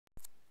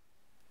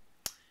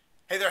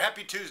Hey there,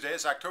 happy Tuesday.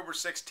 It's October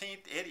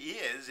 16th. It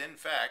is, in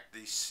fact,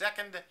 the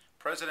second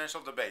presidential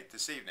debate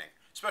this evening.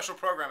 Special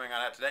programming on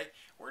that today.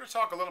 We're going to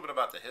talk a little bit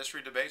about the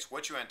history debates,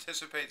 what you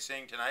anticipate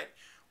seeing tonight.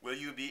 Will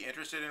you be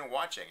interested in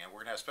watching? And we're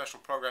going to have special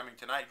programming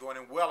tonight going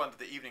in well into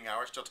the evening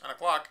hours till 10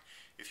 o'clock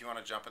if you want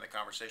to jump in the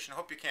conversation.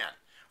 Hope you can.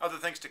 Other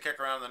things to kick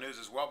around in the news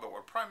as well, but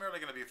we're primarily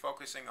going to be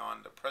focusing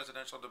on the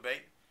presidential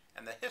debate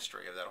and the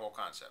history of that whole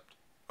concept.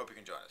 Hope you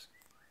can join us.